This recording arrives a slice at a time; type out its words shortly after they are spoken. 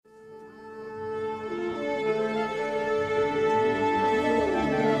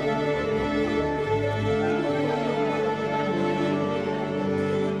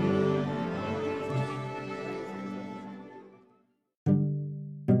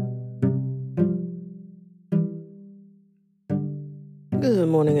Good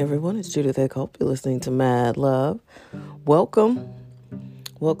morning, everyone. It's Judith Eckhope. You're listening to Mad Love. Welcome.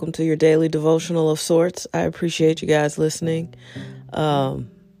 Welcome to your daily devotional of sorts. I appreciate you guys listening. I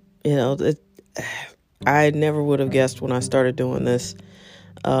never would have guessed when I started doing this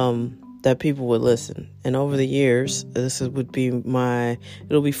that people would listen. And over the years, it'll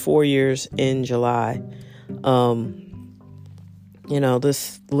be 4 years in July.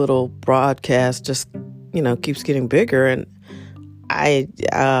 This little broadcast just, keeps getting bigger, and I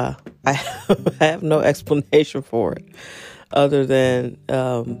have no explanation for it other than,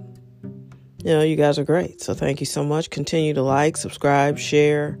 you guys are great. So thank you so much. Continue to like, subscribe,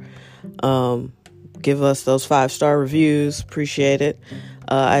 share, give us those 5-star reviews. Appreciate it.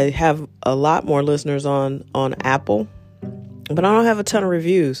 I have a lot more listeners on Apple, but I don't have a ton of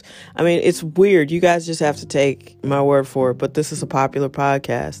reviews. I mean, it's weird. You guys just have to take my word for it. But this is a popular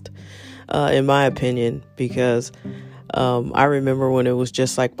podcast, in my opinion, because I remember when it was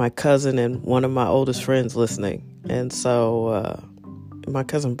just like my cousin and one of my oldest friends listening. And so my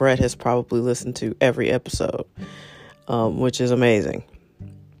cousin Brett has probably listened to every episode, which is amazing.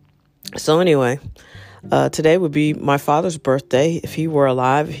 So anyway, today would be my father's birthday. If he were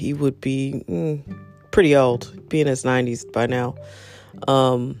alive, he would be pretty old, be in his 90s by now,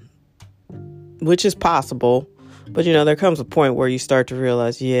 which is possible. But, there comes a point where you start to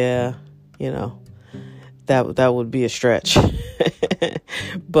realize, that would be a stretch.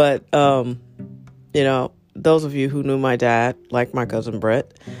 But, those of you who knew my dad, like my cousin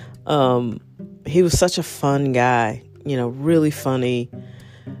Brett, he was such a fun guy, really funny,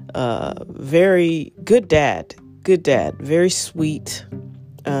 very good dad, very sweet.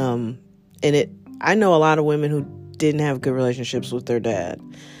 I know a lot of women who didn't have good relationships with their dad.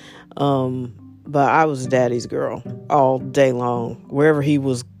 But I was daddy's girl all day long. Wherever he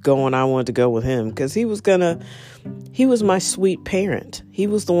was going, I wanted to go with him because he was my sweet parent. He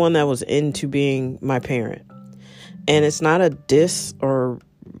was the one that was into being my parent. And it's not a diss, or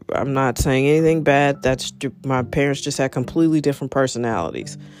I'm not saying anything bad. My parents just had completely different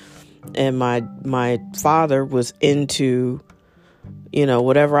personalities. And my father was into,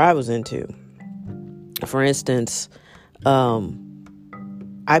 whatever I was into. For instance,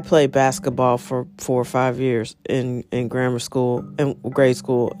 I played basketball for 4 or 5 years in grammar school and grade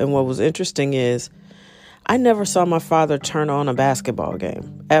school. And what was interesting is I never saw my father turn on a basketball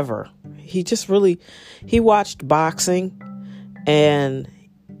game, ever. He watched boxing, and,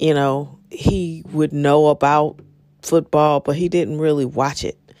 he would know about football, but he didn't really watch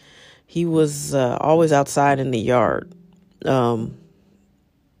it. He was always outside in the yard,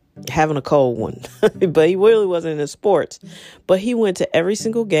 having a cold one, but he really wasn't into sports. But he went to every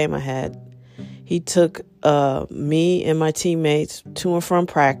single game I had. He took me and my teammates to and from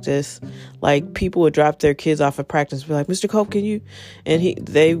practice. Like, people would drop their kids off at practice, be like, "Mr. Cope, can you?" And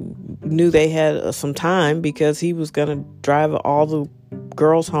they knew they had some time because he was going to drive all the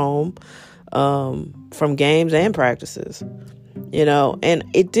girls home from games and practices. And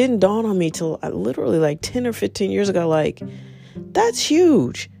it didn't dawn on me till literally like 10 or 15 years ago, like, that's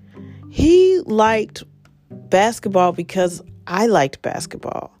huge. He liked basketball because I liked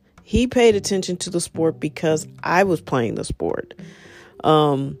basketball. He paid attention to the sport because I was playing the sport.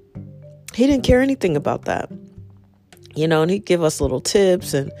 He didn't care anything about that. And he'd give us little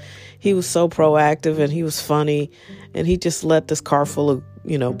tips, and he was so proactive, and he was funny, and he just let this car full of,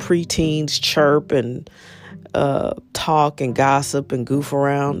 preteens chirp and talk and gossip and goof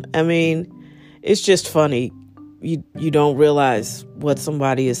around. I mean, it's just funny. You don't realize what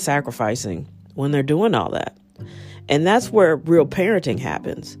somebody is sacrificing when they're doing all that. And that's where real parenting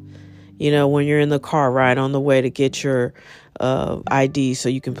happens. When you're in the car ride on the way to get your ID so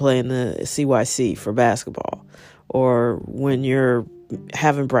you can play in the CYC for basketball, or when you're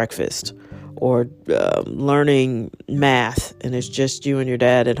having breakfast, or learning math, and it's just you and your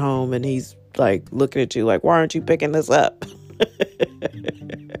dad at home, and he's like looking at you like, "Why aren't you picking this up?"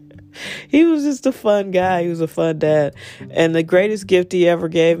 He was just a fun guy. He was a fun dad. And the greatest gift he ever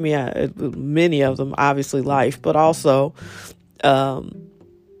gave me, many of them, obviously life, but also, and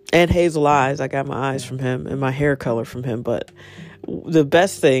hazel eyes. I got my eyes from him and my hair color from him. But the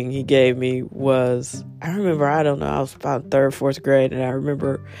best thing he gave me was, I remember, I was about 3rd, 4th grade, and I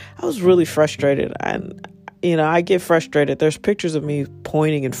remember I was really frustrated. I get frustrated. There's pictures of me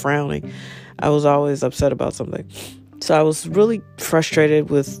pointing and frowning. I was always upset about something. So I was really frustrated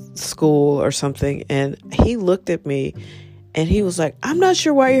with school or something. And he looked at me and he was like, "I'm not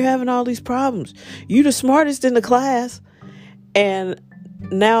sure why you're having all these problems. You the smartest in the class." And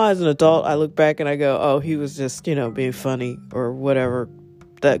now as an adult, I look back and I go, oh, he was just, being funny or whatever,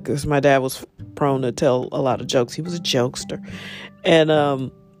 that because my dad was prone to tell a lot of jokes. He was a jokester. And,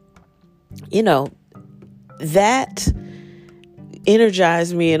 that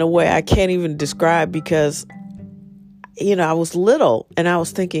energized me in a way I can't even describe because, I was little and I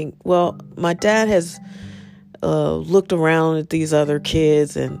was thinking, well, my dad has looked around at these other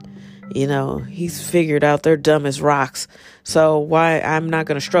kids and, he's figured out they're dumb as rocks. So why I'm not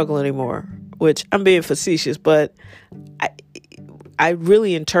going to struggle anymore, which I'm being facetious, but I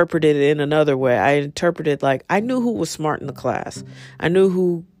really interpreted it in another way. I interpreted like I knew who was smart in the class. I knew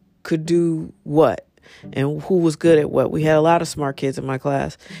who could do what and who was good at what. We had a lot of smart kids in my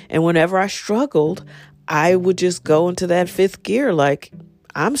class. And whenever I struggled, I would just go into that fifth gear. Like,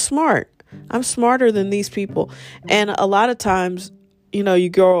 I'm smart. I'm smarter than these people. And a lot of times, you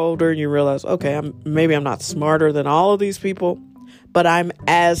grow older and you realize, okay, maybe I'm not smarter than all of these people, but I'm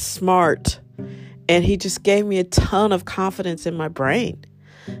as smart. And he just gave me a ton of confidence in my brain.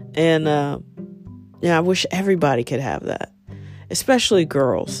 And, I wish everybody could have that, especially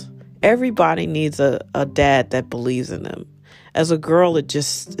girls. Everybody needs a dad that believes in them. As a girl,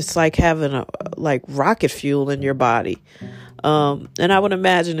 it's like having like rocket fuel in your body. And I would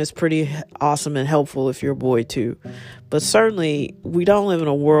imagine it's pretty awesome and helpful if you're a boy too. But certainly we don't live in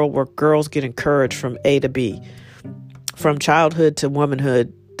a world where girls get encouraged from A to B, from childhood to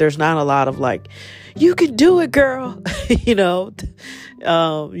womanhood. There's not a lot of like, you can do it, girl. You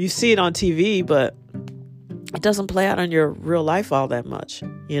see it on TV, but it doesn't play out in your real life all that much.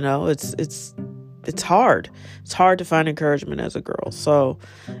 It's hard. It's hard to find encouragement as a girl. So,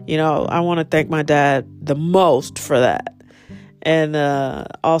 I want to thank my dad the most for that. And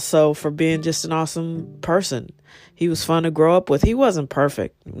also for being just an awesome person. He was fun to grow up with. He wasn't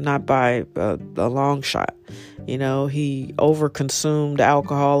perfect, not by a long shot. He overconsumed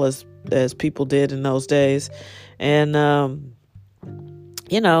alcohol as people did in those days. And,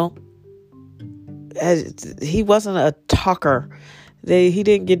 he wasn't a talker. He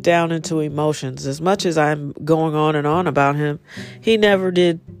didn't get down into emotions. As much as I'm going on and on about him, he never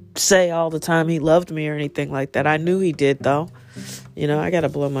did say all the time he loved me or anything like that. I knew he did, though. I got to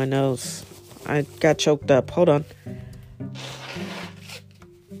blow my nose. I got choked up. Hold on.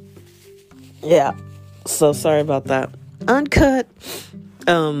 Yeah. So sorry about that. Uncut.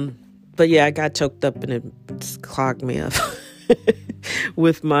 But yeah, I got choked up and it clogged me up.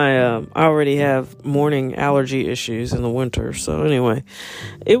 With my, I already have morning allergy issues in the winter. So anyway,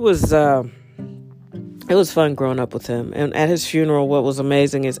 it was fun growing up with him. And at his funeral, what was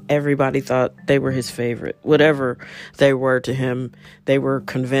amazing is everybody thought they were his favorite. Whatever they were to him, they were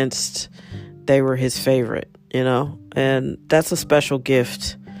convinced they were his favorite, and that's a special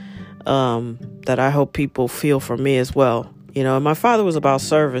gift, that I hope people feel from me as well. And my father was about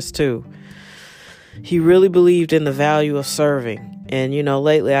service too. He really believed in the value of serving. And,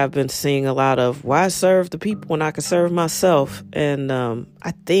 lately I've been seeing a lot of why serve the people when I can serve myself. And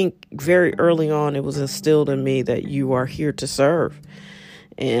I think very early on it was instilled in me that you are here to serve.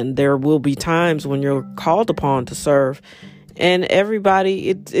 And there will be times when you're called upon to serve. And everybody,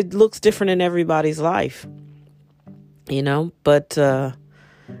 it looks different in everybody's life, But,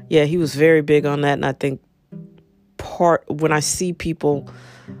 yeah, he was very big on that. And I think when I see people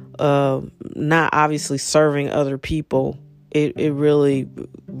not obviously serving other people, it really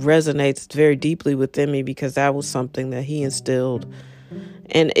resonates very deeply within me because that was something that he instilled.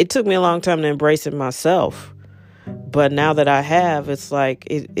 And it took me a long time to embrace it myself. But now that I have, it's like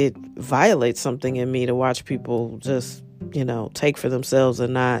it violates something in me to watch people just, take for themselves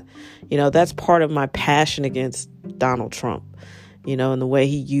and not, that's part of my passion against Donald Trump, and the way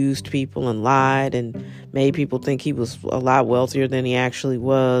he used people and lied and made people think he was a lot wealthier than he actually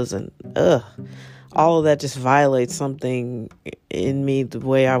was. And all of that just violates something in me, the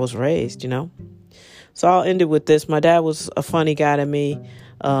way I was raised, So I'll end it with this. My dad was a funny guy to me.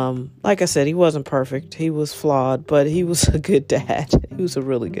 Like I said, he wasn't perfect. He was flawed, but he was a good dad. He was a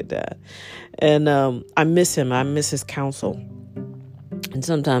really good dad. And I miss him. I miss his counsel. And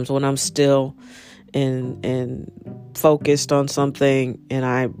sometimes when I'm still and focused on something and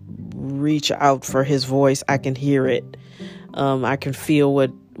I reach out for his voice, I can hear it. I can feel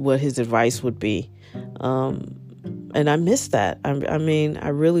what his advice would be. And I miss that. I mean, I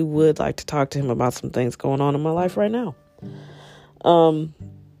really would like to talk to him about some things going on in my life right now.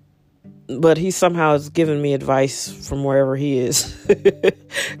 But he somehow has given me advice from wherever he is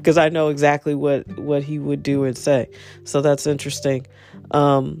because I know exactly what he would do and say. So that's interesting.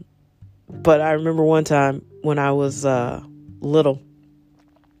 But I remember one time when I was little,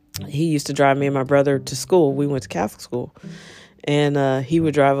 he used to drive me and my brother to school. We went to Catholic school. And he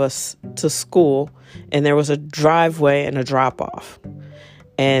would drive us to school, and there was a driveway and a drop-off.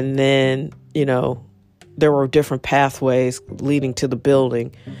 And then, there were different pathways leading to the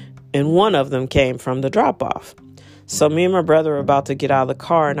building. And one of them came from the drop off. So me and my brother were about to get out of the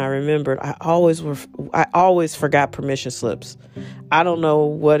car, and I remembered I always forgot permission slips. I don't know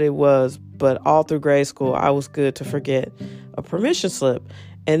what it was, but all through grade school, I was good to forget a permission slip.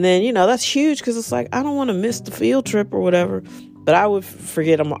 And then, that's huge because it's like, I don't want to miss the field trip or whatever, but I would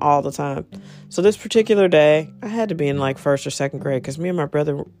forget them all the time. So this particular day, I had to be in like first or second grade because me and my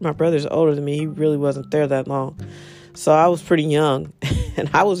brother's older than me. He really wasn't there that long. So I was pretty young, and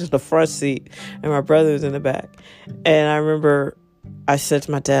I was in the front seat, and my brother was in the back. And I remember I said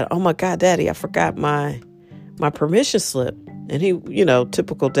to my dad, "Oh my God, Daddy, I forgot my permission slip." And he,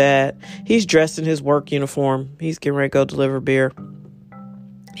 typical dad, he's dressed in his work uniform. He's getting ready to go deliver beer.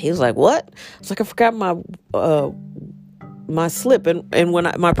 He was like, "What?" I was like, "I forgot my slip." And when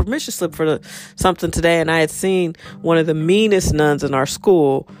my permission slip for something today, and I had seen one of the meanest nuns in our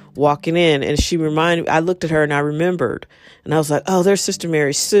school walking in, and she reminded me. I looked at her and I remembered, and I was like, "Oh, there's Sister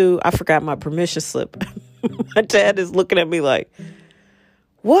Mary Sue. I forgot my permission slip." My dad is looking at me like,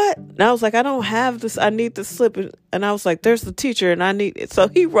 "What?" And I was like, "I don't have this. I need the slip." And I was like, "There's the teacher, and I need it." So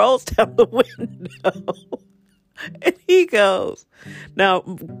he rolls down the window, and he goes, now,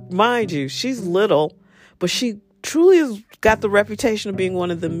 mind you, she's little, but she truly has got the reputation of being one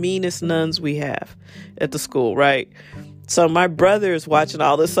of the meanest nuns we have at the school, right? So my brother is watching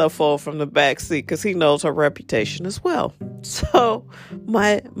all this unfold from the back seat because he knows her reputation as well. So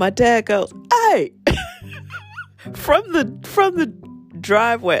my dad goes, "Hey," from the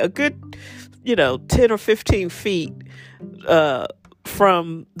driveway, a good 10 or 15 feet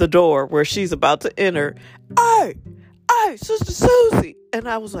from the door where she's about to enter. Hey, Sister Susie. And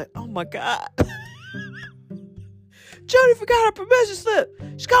I was like, oh my God. Jody forgot her permission slip.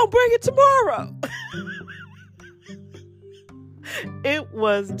 She's gonna bring it tomorrow. It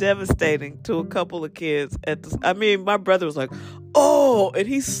was devastating to a couple of kids my brother was like, "Oh," and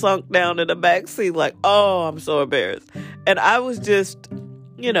he sunk down in the back seat like, "Oh, I'm so embarrassed." And I was just,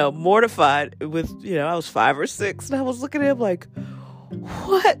 mortified with, I was 5 or 6, and I was looking at him like,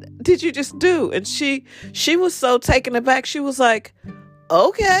 "What did you just do?" And she was so taken aback. She was like,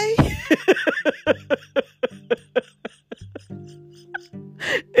 "Okay."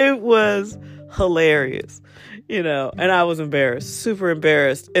 It was hilarious, and I was embarrassed, super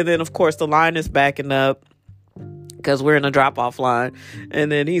embarrassed. And then, of course, the line is backing up because we're in a drop-off line.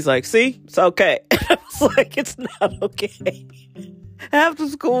 And then he's like, "See, it's okay." And I was like, "It's not okay." Half the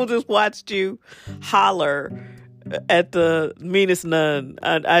school just watched you holler at the meanest nun.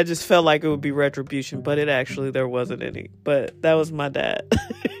 I just felt like it would be retribution, but there wasn't any. But that was my dad.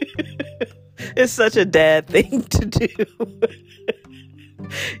 It's such a dad thing to do.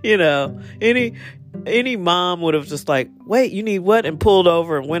 Any mom would have just like, "Wait, you need what?" and pulled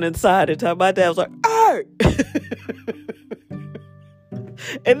over and went inside and talked. My dad was like, "Hey!"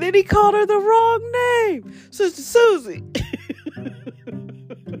 And then he called her the wrong name, Sister Susie.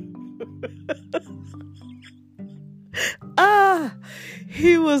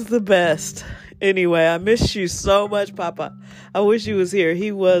 He was the best. Anyway, I miss you so much, Papa. I wish he was here.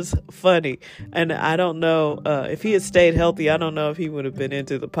 He was funny. And I don't know if he had stayed healthy, I don't know if he would have been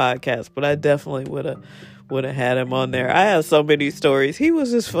into the podcast, but I definitely would have had him on there. I have so many stories. He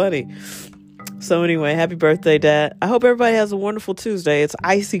was just funny. So anyway, happy birthday, Dad. I hope everybody has a wonderful Tuesday. It's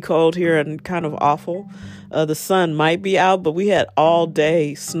icy cold here and kind of awful. The sun might be out, but we had all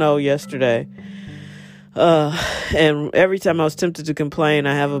day snow yesterday. And every time I was tempted to complain,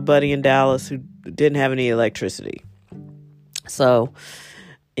 I have a buddy in Dallas who didn't have any electricity. So,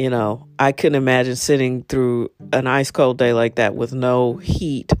 I couldn't imagine sitting through an ice cold day like that with no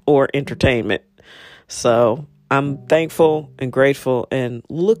heat or entertainment. So I'm thankful and grateful and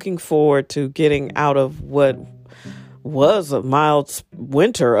looking forward to getting out of what was a mild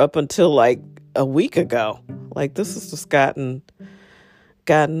winter up until like a week ago. Like this has just gotten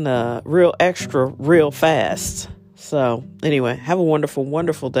real extra real fast. So anyway, have a wonderful,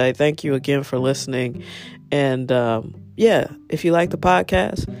 wonderful day. Thank you again for listening. And if you like the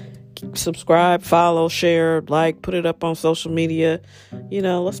podcast, subscribe, follow, share, like, put it up on social media.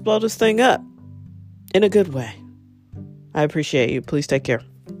 Let's blow this thing up in a good way. I appreciate you. Please take care.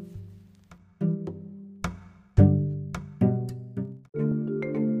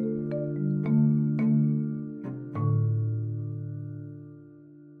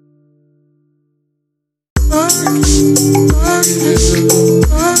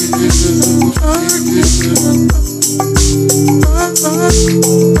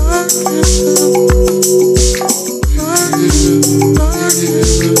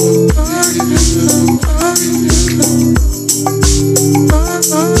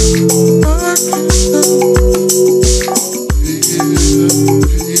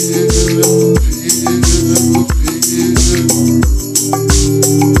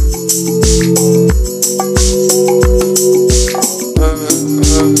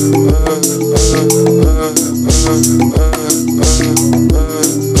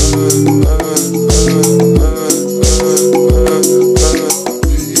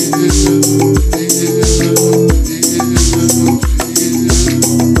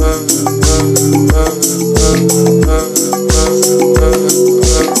 I